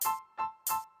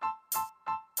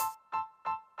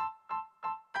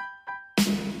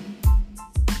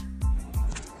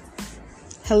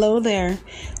Hello there.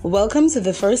 Welcome to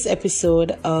the first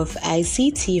episode of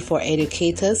ICT for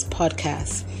Educators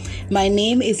podcast. My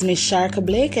name is Ms. Sharka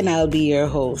Blake and I'll be your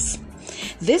host.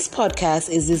 This podcast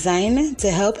is designed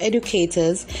to help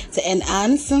educators to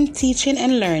enhance teaching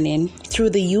and learning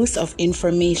through the use of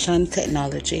information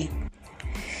technology.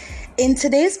 In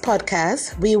today's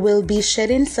podcast, we will be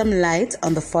shedding some light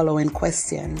on the following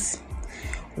questions.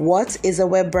 What is a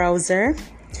web browser?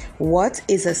 What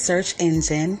is a search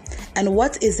engine? And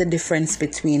what is the difference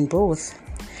between both?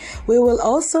 We will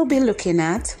also be looking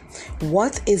at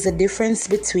what is the difference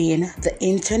between the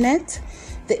internet,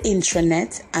 the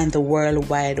intranet, and the World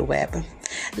Wide Web.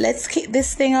 Let's kick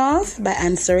this thing off by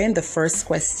answering the first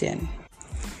question.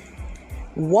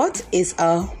 What is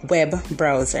a web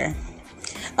browser?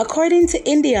 According to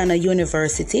Indiana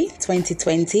University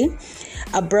 2020,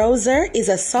 a browser is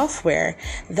a software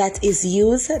that is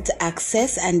used to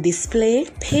access and display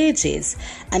pages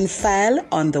and files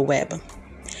on the web.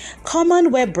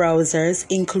 Common web browsers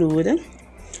include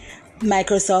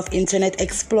Microsoft Internet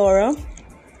Explorer,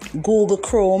 Google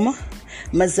Chrome,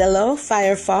 Mozilla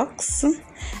Firefox,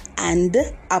 and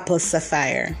Apple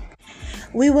Safari.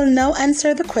 We will now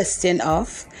answer the question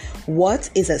of what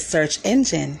is a search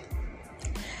engine?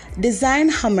 Design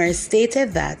Hammer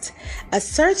stated that a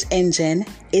search engine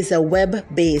is a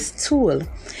web-based tool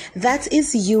that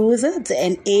is used to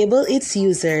enable its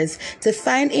users to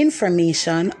find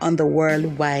information on the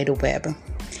World Wide Web.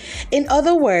 In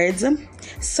other words,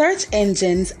 search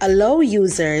engines allow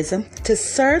users to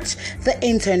search the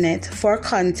internet for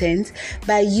content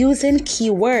by using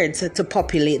keywords to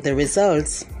populate the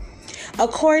results.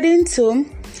 According to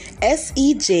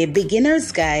SEJ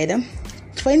Beginner's Guide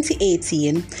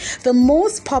 2018, the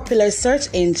most popular search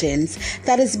engines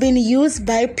that has been used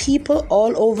by people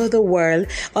all over the world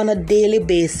on a daily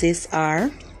basis are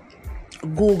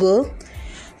Google,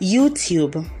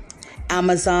 YouTube,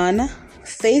 Amazon,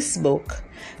 Facebook,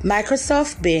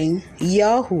 Microsoft Bing,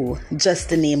 Yahoo, just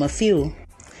to name a few.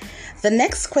 The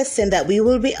next question that we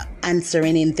will be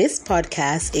answering in this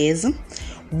podcast is,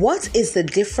 what is the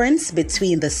difference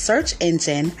between the search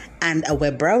engine and a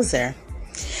web browser?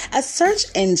 A search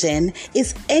engine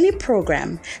is any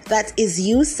program that is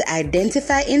used to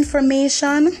identify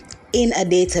information in a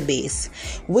database,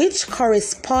 which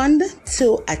correspond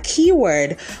to a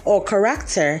keyword or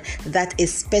character that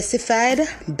is specified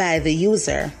by the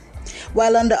user.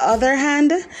 While on the other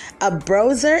hand, a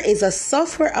browser is a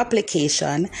software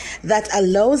application that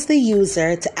allows the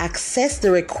user to access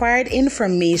the required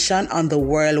information on the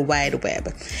World Wide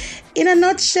Web. In a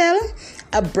nutshell,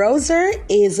 a browser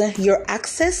is your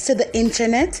access to the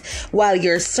internet, while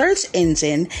your search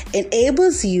engine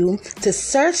enables you to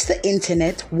search the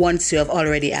internet once you have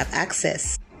already have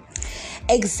access.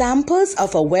 Examples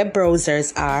of a web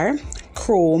browsers are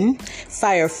Chrome,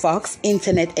 Firefox,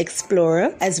 Internet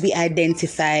Explorer, as we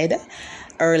identified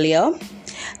earlier.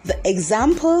 The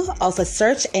example of a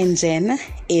search engine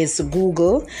is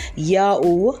Google,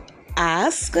 Yahoo,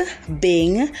 Ask,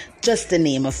 Bing, just to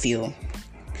name a few.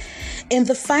 In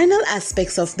the final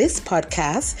aspects of this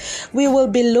podcast, we will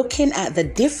be looking at the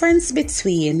difference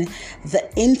between the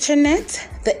internet,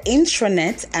 the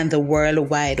intranet, and the World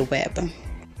Wide Web.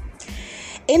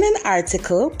 In an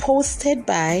article posted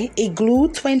by Igloo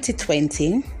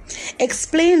 2020,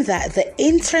 explained that the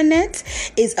internet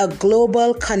is a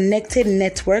global connected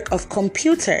network of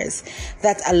computers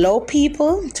that allow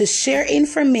people to share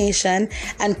information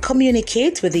and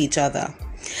communicate with each other.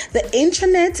 The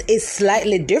internet is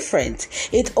slightly different.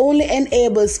 It only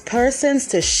enables persons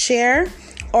to share,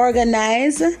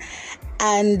 organize,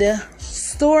 and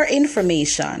store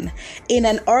information in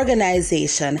an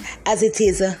organization as it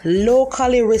is a local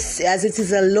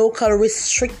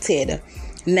restricted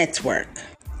network.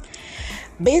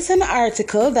 Based on an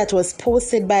article that was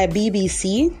posted by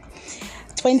BBC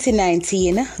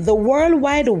 2019, the World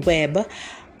Wide Web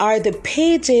are the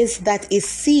pages that is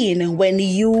seen when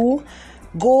you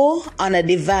go on a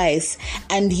device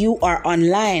and you are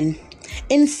online.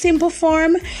 In simple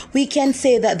form, we can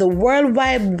say that the World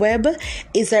Wide Web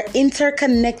is an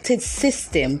interconnected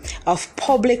system of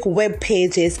public web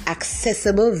pages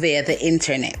accessible via the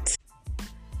internet.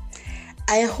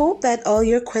 I hope that all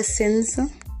your questions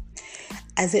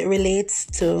as it relates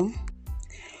to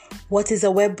what is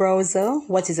a web browser,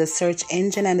 what is a search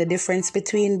engine, and the difference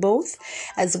between both,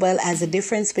 as well as the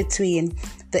difference between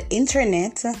the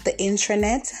internet, the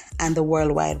intranet, and the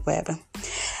World Wide Web.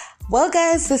 Well,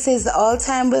 guys, this is all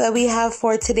time that we have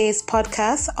for today's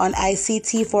podcast on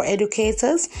ICT for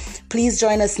Educators. Please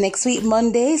join us next week,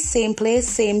 Monday, same place,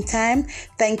 same time.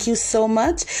 Thank you so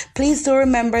much. Please do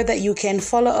remember that you can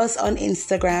follow us on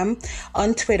Instagram,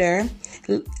 on Twitter,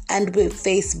 and with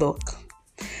Facebook.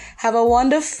 Have a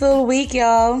wonderful week,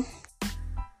 y'all.